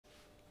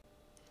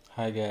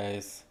Hi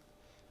guys,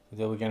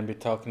 today we're gonna be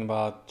talking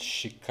about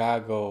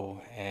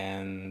Chicago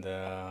and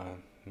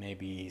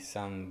maybe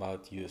some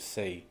about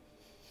USA.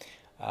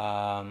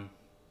 Um,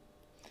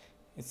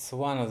 it's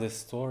one of the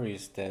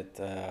stories that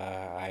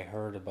I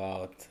heard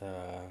about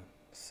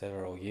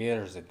several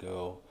years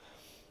ago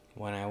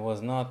when I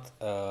was not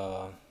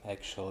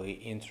actually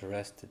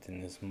interested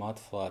in this mud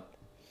flood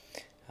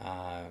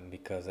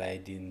because I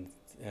didn't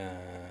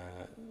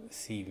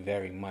see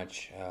very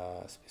much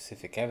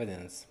specific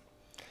evidence.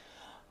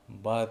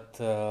 But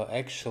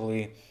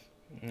actually,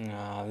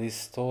 this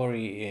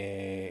story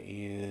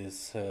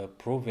is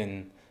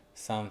proving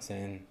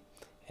something,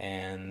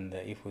 and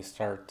if we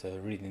start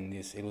reading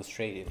this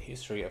illustrated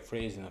history of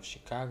raising of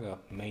Chicago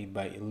made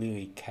by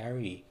Lily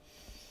Carey,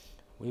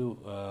 we'll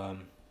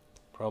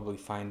probably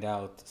find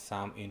out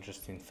some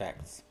interesting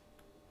facts.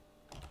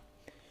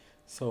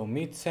 So,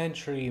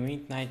 mid-century,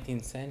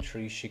 mid-19th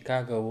century,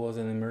 Chicago was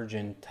an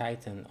emerging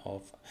titan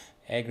of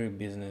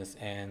agribusiness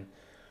and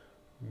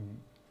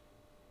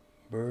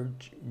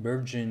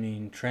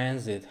burgeoning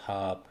transit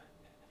hub,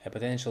 a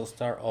potential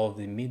star of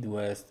the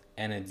Midwest,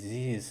 and a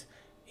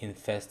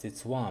disease-infested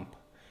swamp,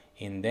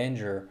 in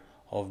danger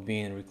of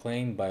being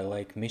reclaimed by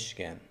Lake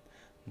Michigan.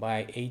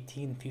 By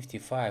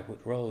 1855,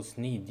 with roads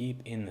knee-deep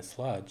in the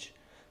sludge,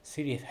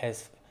 City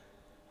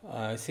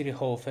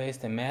Hall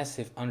faced a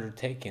massive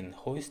undertaking,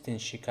 hoisting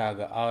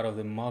Chicago out of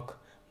the muck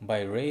by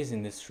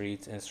raising the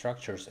streets and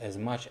structures as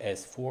much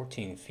as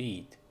 14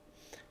 feet.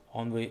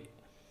 On the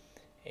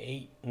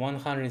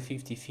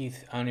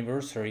 155th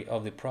anniversary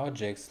of the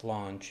project's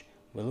launch,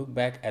 we look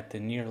back at the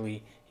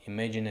nearly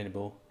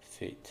imaginable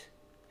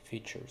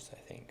features, I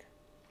think.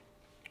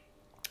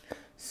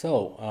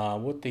 So,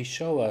 what they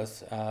show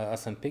us are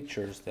some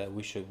pictures that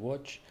we should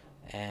watch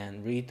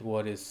and read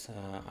what is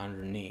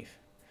underneath.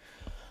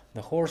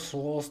 The horse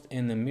lost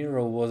in the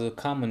mirror was a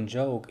common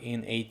joke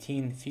in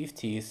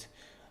 1850s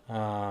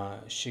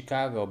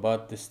Chicago,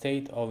 but the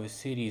state of the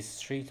city's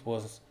street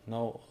was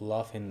no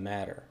laughing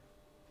matter.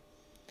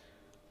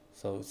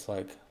 So it's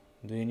like,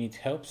 do you need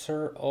help,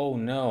 sir? Oh,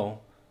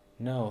 no.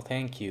 No,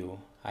 thank you.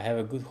 I have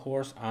a good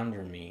horse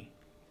under me.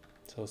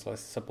 So it's like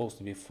supposed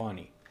to be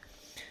funny.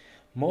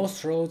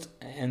 Most roads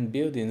and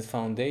buildings'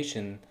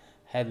 foundation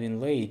had been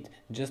laid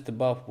just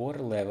above water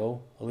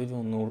level,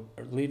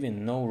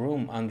 leaving no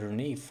room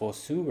underneath for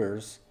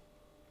sewers.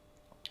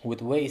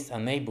 With waste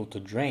unable to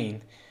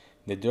drain,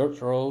 the dirt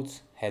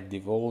roads had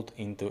devolved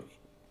into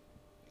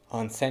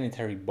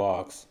unsanitary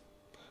bogs,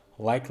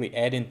 likely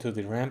adding to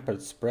the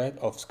rampant spread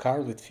of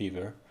scarlet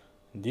fever,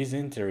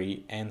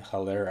 dysentery, and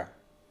cholera.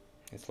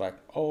 It's like,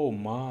 oh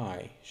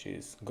my,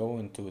 she's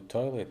going to a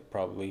toilet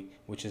probably,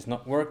 which is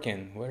not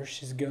working. Where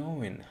she's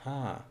going,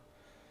 huh?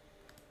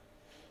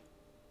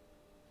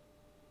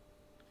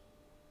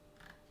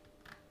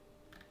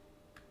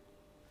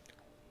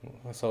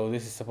 So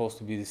this is supposed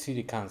to be the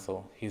city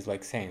council. He's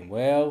like saying,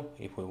 well,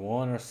 if we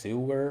want our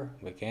sewer,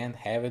 we can't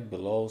have it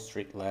below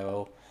street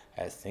level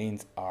as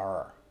things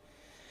are.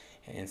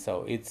 And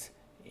so it's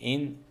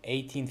in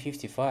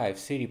 1855,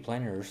 city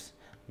planners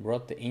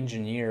brought the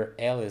engineer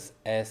Ellis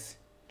S.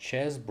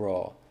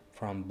 Chesbrough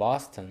from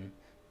Boston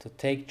to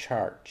take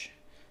charge.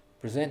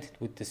 Presented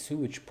with the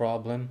sewage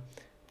problem,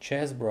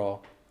 Chesbrough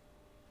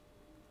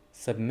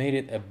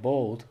submitted a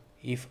bold,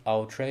 if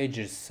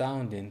outrageous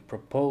sounding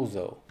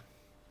proposal.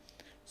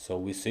 So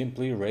we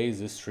simply raise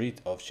the street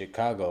of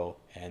Chicago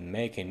and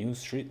make a new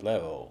street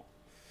level.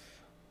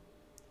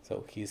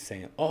 So he's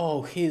saying,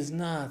 oh, he's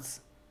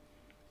nuts.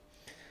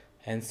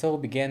 And so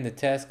began the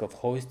task of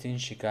hoisting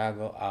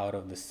Chicago out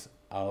of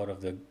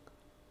the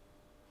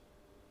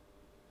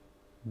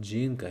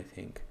jink, I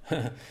think.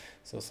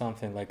 So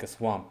something like a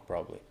swamp,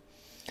 probably.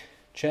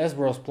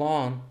 Chesbrough's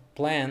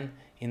plan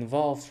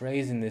involves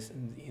raising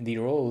the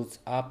roads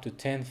up to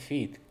 10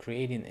 feet,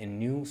 creating a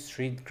new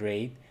street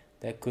grade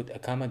that could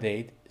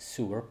accommodate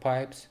sewer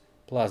pipes,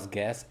 plus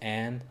gas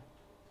and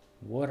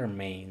water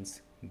mains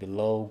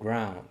below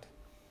ground.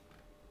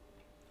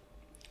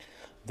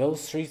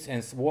 Those streets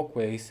and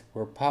walkways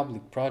were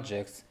public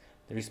projects.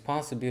 The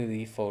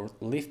responsibility for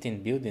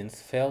lifting buildings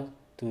fell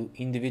to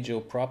individual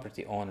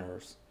property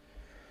owners,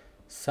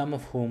 some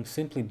of whom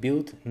simply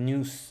built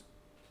new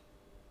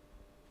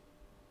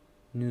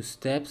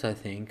steps, I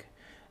think,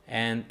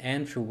 and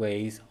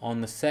entryways on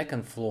the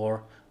second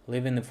floor,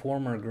 leaving the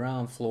former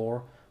ground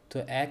floor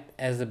to act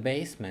as a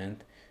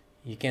basement.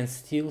 You can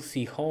still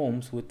see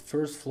homes with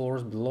first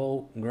floors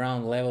below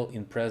ground level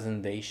in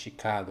present-day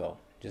Chicago.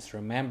 Just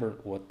remember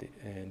what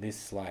this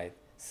slide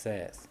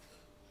says.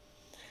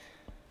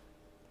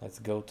 Let's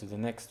go to the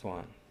next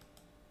one.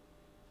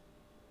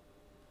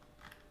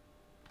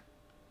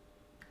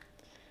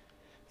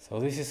 So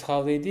this is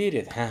how they did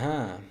it.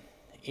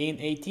 In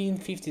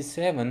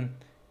 1857,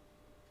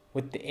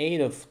 with the aid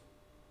of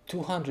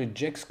 200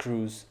 jack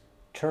screws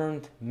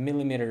turned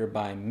millimeter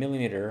by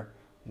millimeter,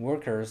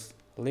 workers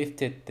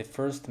lifted the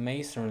first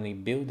masonry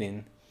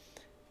building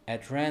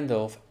at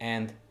Randolph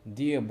and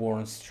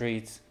Dearborn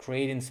Streets,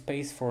 creating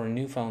space for a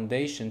new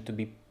foundation to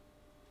be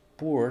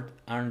poured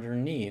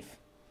underneath.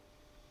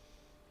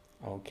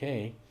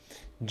 Okay.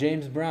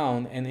 James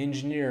Brown, an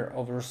engineer,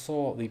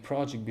 oversaw the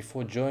project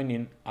before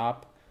joining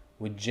up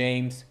with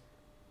James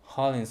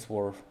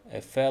Hollingsworth,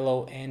 a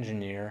fellow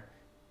engineer,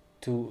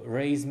 to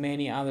raise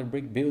many other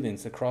brick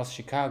buildings across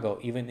Chicago,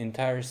 even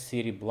entire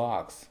city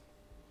blocks.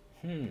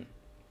 Hmm.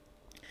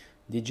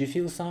 Did you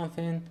feel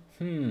something?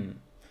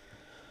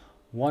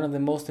 One of the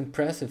most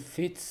impressive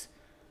feats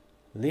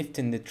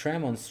lifting the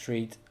Tremont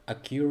Street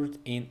occurred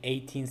in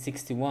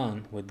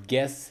 1861 with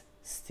guests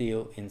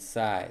still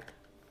inside.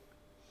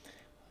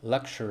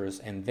 Luxurious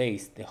and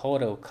vast, the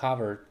hotel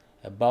covered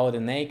about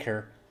an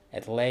acre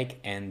at Lake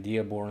and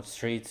Dearborn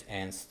Streets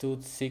and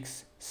stood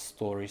 6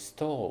 stories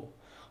tall.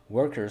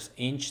 Workers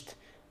inched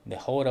the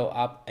hotel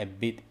up a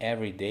bit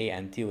every day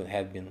until it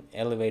had been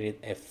elevated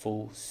a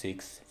full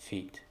 6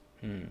 feet.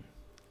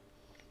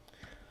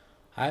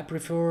 I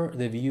prefer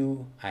the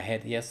view I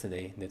had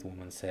yesterday, that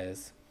woman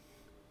says.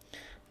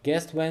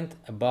 Guests went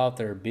about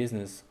their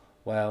business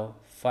while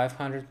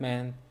 500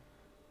 men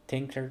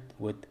tinkered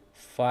with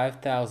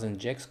 5,000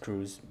 jack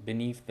screws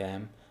beneath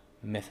them,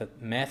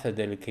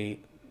 methodically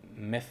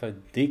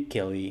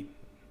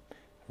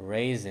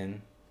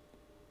raising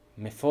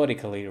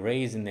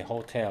the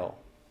hotel.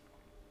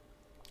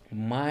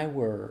 My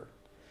word.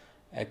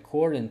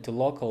 According to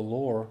local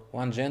lore,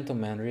 one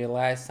gentleman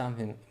realized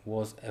something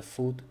was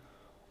afoot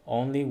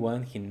only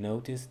when he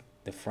noticed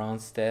the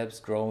front steps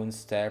growing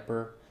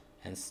steeper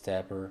and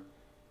steeper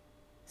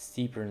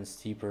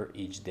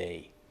each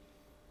day.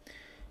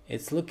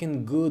 It's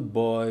looking good,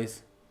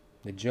 boys.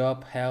 The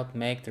job helped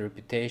make the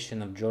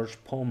reputation of George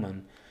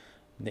Pullman,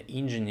 the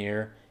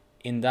engineer,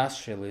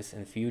 industrialist,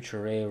 and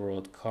future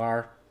railroad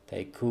car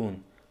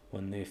tycoon,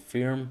 when the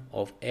firm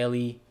of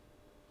Ellie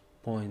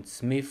Point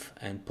Smith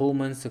and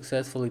Pullman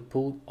successfully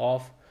pulled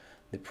off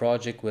the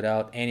project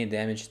without any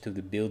damage to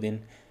the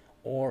building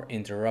or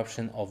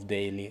interruption of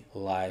daily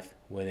life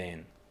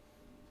within.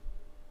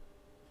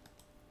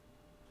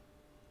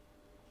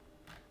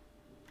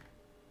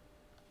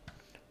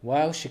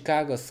 While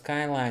Chicago's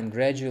skyline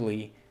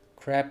gradually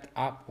crept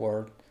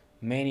upward,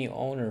 many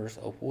owners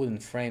of wooden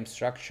frame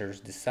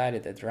structures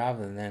decided that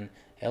rather than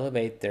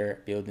elevate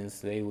their buildings,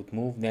 they would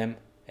move them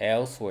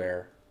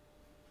elsewhere.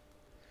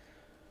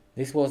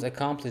 This was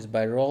accomplished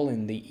by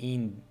rolling the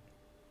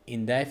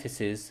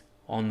edifices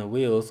on the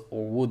wheels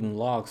or wooden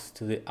logs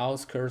to the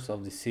outskirts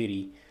of the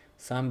city.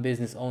 Some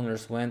business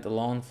owners went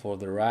along for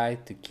the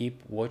ride to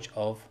keep watch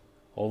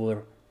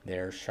over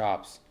their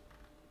shops.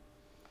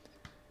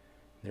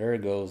 There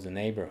goes the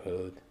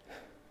neighborhood.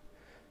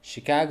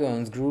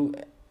 Chicagoans grew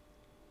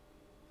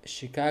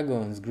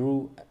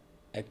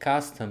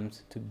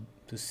accustomed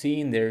to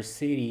seeing their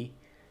city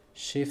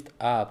shift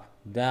up,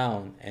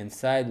 down, and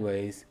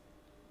sideways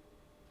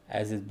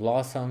as it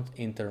blossomed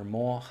into a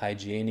more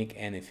hygienic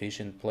and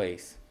efficient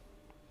place.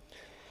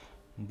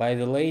 By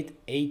the late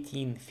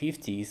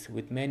 1850s,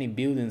 with many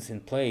buildings in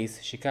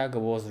place, Chicago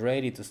was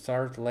ready to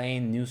start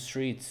laying new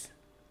streets.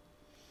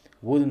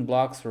 Wooden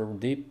blocks were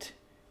dipped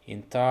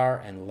in tar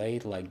and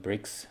laid like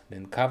bricks,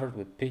 then covered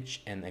with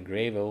pitch and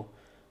gravel.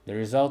 The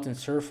resulting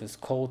surface,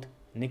 called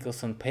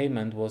Nicholson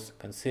pavement, was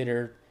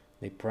considered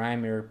the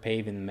primary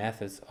paving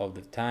method of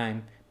the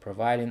time,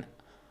 providing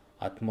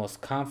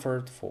utmost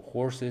comfort for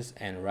horses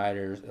and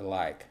riders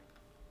alike.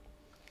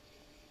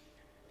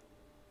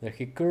 The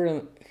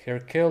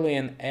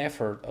Herculean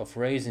effort of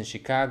raising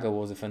Chicago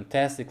was a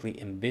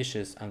fantastically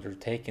ambitious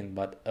undertaking,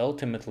 but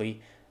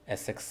ultimately a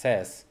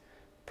success,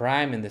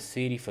 priming the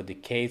city for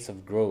decades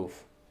of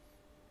growth.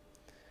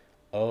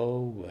 Oh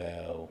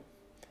well.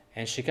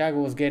 And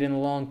Chicago was getting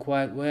along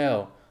quite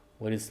well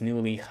with its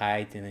newly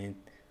heightened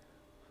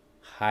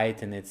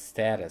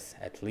status,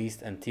 at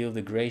least until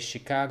the Great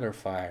Chicago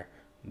Fire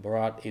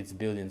brought its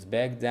buildings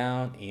back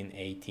down in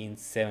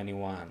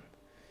 1871.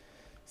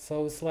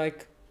 So it's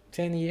like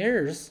 10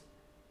 years.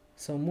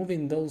 So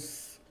moving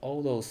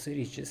all those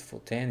cities just for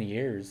 10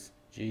 years.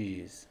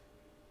 Jeez.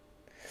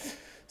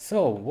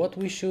 So what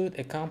we should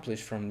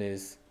accomplish from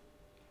this?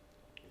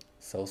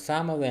 So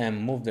some of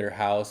them moved their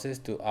houses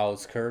to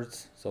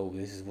outskirts. So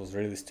this was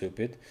really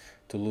stupid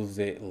to lose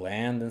the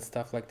land and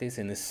stuff like this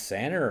in the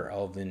center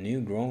of the new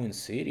growing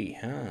city,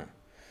 huh?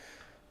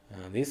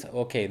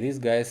 These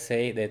guys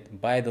say that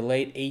by the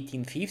late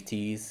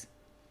 1850s,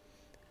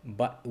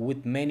 but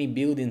with many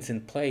buildings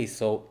in place,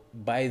 so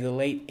by the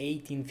late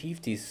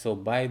 1850s, so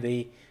by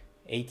the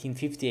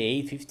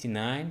 1858,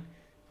 59,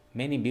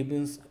 many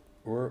buildings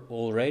were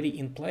already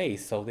in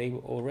place, so they were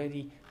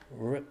already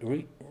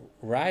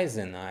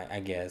rising, I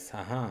guess.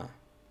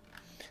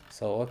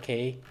 So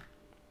okay,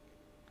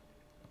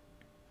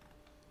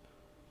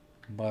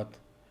 but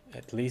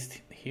at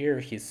least here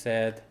he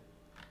said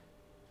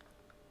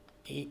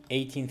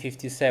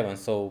 1857,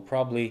 so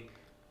probably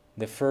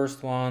the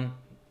first one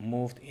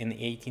moved in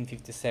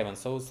 1857.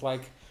 So it's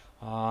like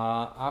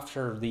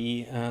after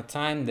the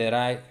time that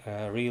I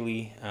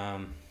really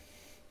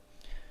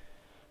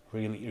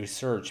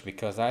researched,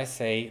 because I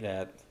say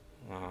that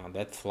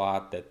that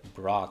flood that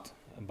brought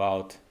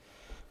about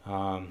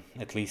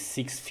at least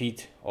 6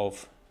 feet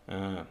of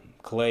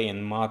clay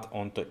and mud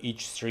onto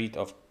each street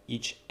of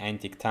each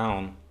antique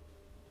town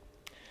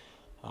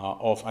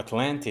of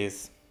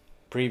Atlantis,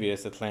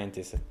 previous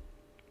Atlantis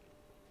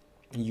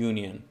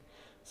Union.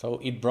 So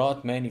it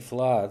brought many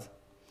floods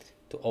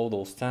to all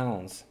those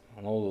towns,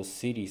 on all those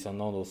cities,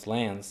 on all those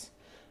lands,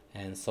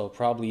 and so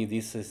probably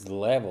this is the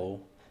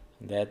level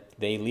that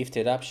they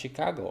lifted up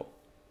ChicAgo.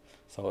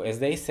 So as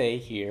they say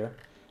here,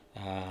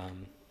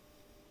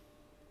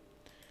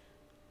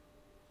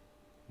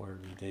 where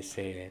did they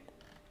say it?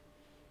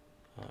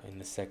 In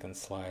the second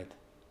slide.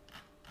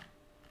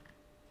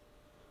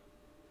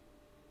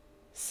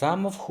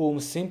 Some of whom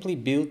simply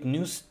built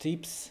new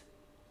steps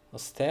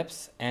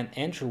and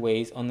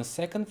entryways on the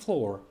second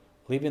floor,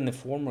 leaving the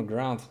former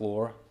ground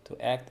floor to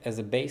act as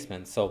a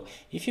basement. So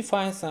if you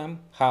find some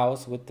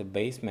house with the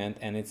basement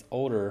and it's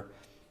older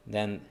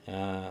than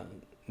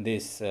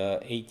this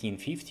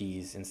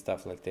 1850s and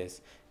stuff like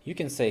this, you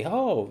can say,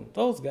 oh,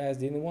 those guys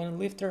didn't want to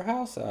lift their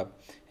house up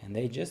and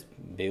they just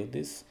built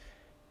this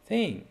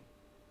thing.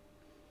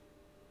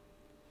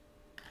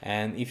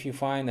 And if you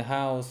find a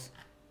house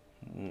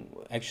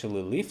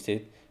actually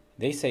lifted,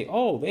 they say,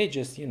 oh, they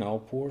just,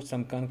 poured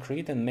some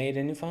concrete and made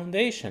a new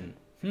foundation.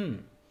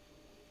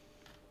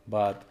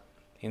 But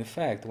in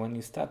fact, when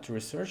you start to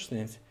research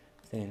this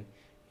thing,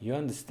 you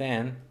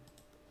understand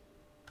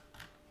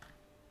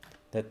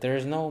that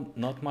there's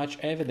not much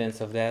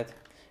evidence of that,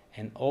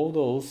 and all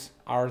those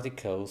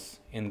articles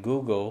in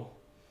Google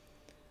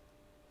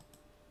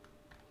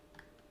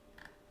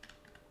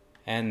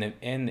and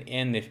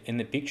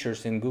the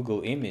pictures in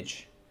Google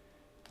image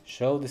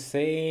show the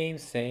same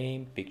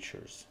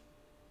pictures.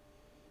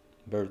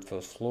 Bird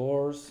first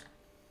floors,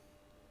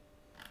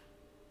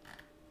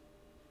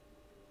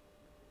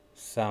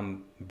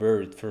 some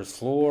bird first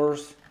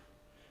floors,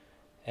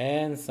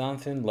 and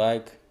something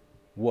like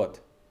what?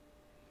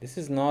 This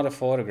is not a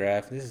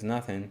photograph, this is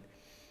nothing.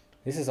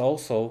 This is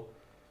also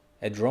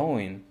a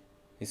drawing.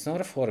 It's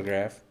not a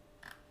photograph.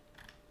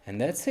 And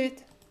that's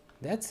it.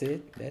 That's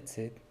it. That's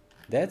it.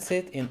 That's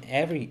it in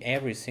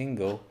every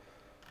single.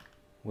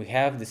 We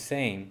have the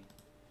same.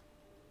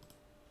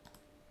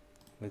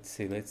 Let's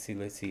see.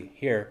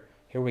 Here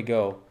we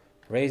go.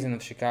 Raising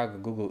of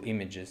ChicAgo Google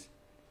Images.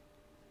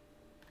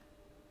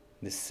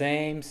 The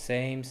same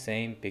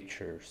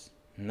pictures.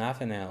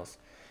 Nothing else.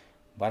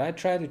 But I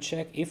try to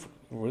check if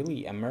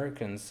really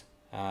Americans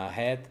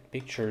had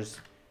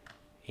pictures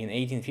in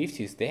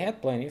 1850s. They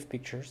had plenty of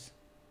pictures.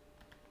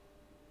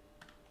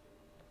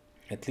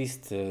 At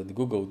least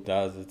Google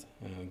does it.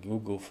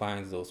 Google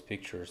finds those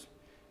pictures.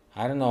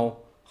 I don't know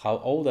how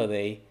old are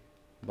they,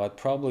 but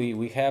probably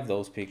we have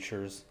those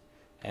pictures,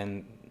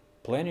 and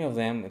plenty of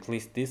them. At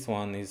least this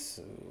one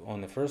is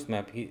on the first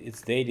map.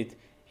 It's dated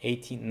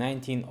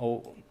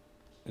 1900.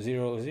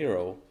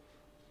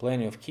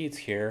 Plenty of kids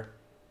here.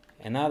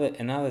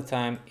 Another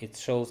time it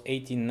shows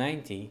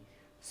 1890.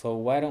 So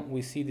why don't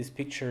we see these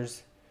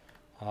pictures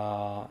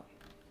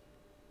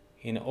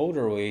in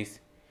older ways?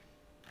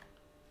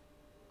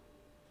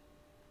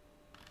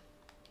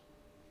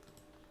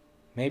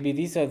 Maybe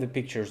these are the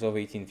pictures of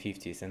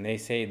 1850s and they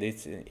say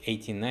it's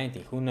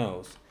 1890, who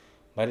knows?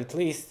 But at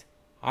least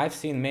I've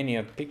seen many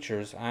of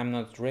pictures. I'm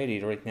not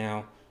ready right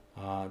now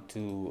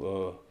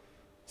to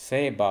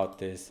say about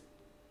this.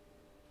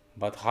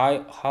 But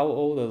how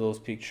old are those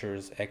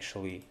pictures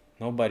actually?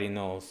 Nobody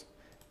knows.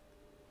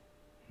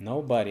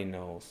 Nobody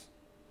knows.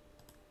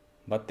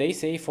 But they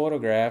say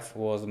photograph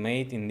was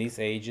made in these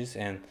ages,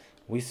 and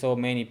we saw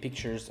many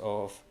pictures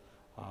of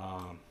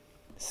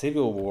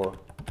Civil War.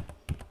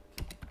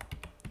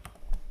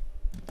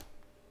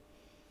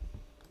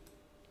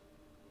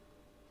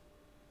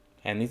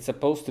 And it's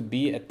supposed to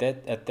be at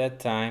that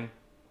time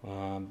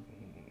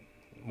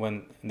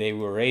when they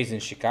were raised in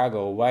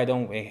ChicAgo. Why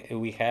don't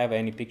we have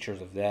any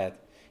pictures of that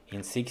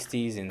in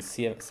 60s and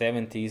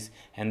 70s?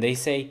 And they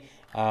say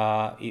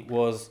it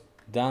was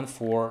done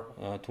for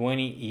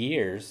 20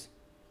 years.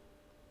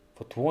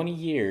 For 20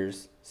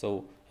 years,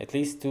 so at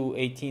least to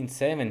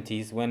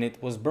 1870s when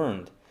it was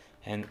burned.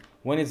 And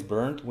when it's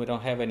burned, we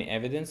don't have any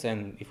evidence.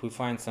 And if we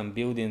find some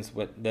buildings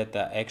that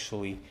are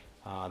actually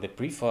the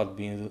pre-flood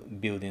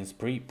buildings,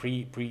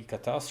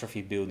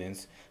 pre-catastrophe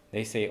buildings,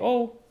 they say,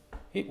 oh,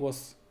 it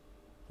was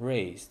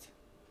raised.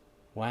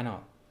 Why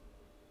not?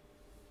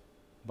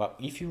 But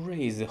if you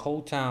raise the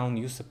whole town,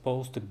 you're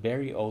supposed to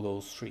bury all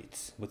those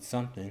streets with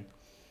something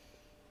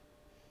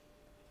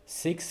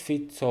 6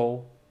 feet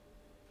tall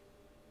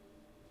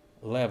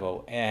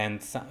level, and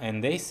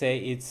they say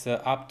it's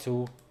up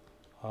to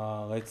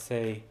let's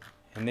say,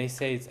 and they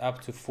say it's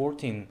up to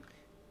 14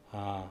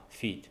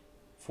 feet.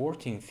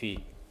 14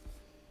 feet.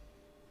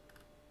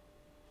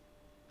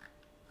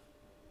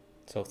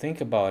 So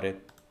think about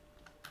it.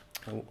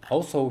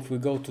 Also, if we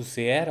go to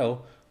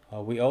Seattle,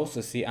 we also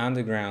see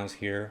undergrounds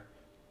here.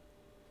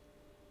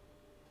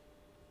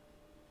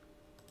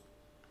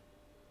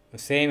 The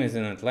same as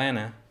in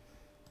Atlanta.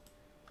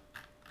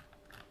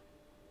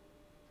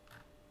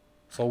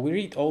 So we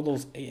read all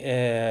those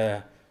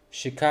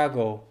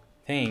ChicAgo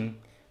thing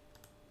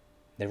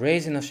The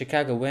raising of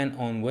Chicago went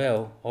on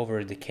well over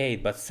a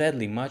decade, but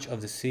sadly much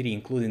of the city,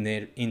 including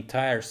the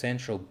entire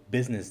central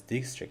business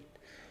district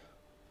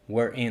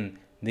wherein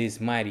these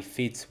mighty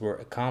feats were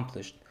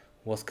accomplished,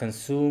 was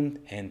consumed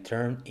and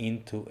turned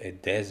into a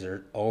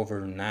desert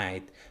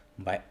overnight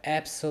by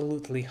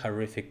absolutely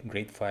horrific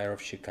Great Fire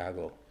of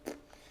Chicago.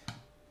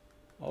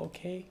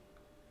 Okay,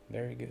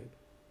 very good.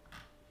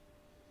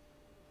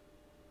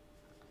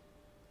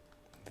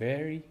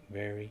 Very,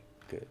 very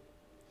good.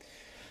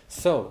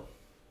 So,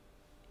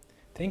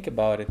 think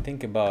about it,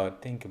 think about it,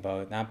 think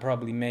about it. I'll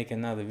probably make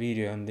another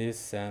video on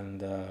this,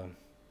 and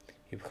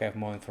if you have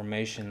more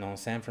information on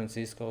San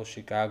Francisco,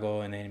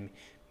 Chicago, and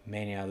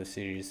many other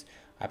cities.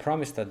 I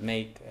promised I'd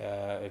make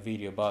a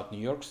video about New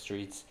York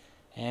streets,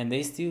 and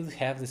they still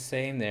have the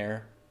same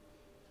there,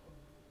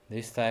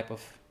 this type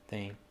of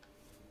thing.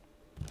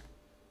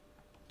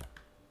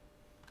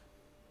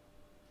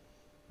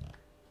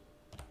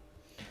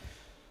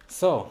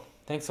 So,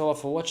 thanks a lot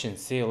for watching.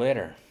 See you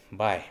later.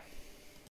 Bye.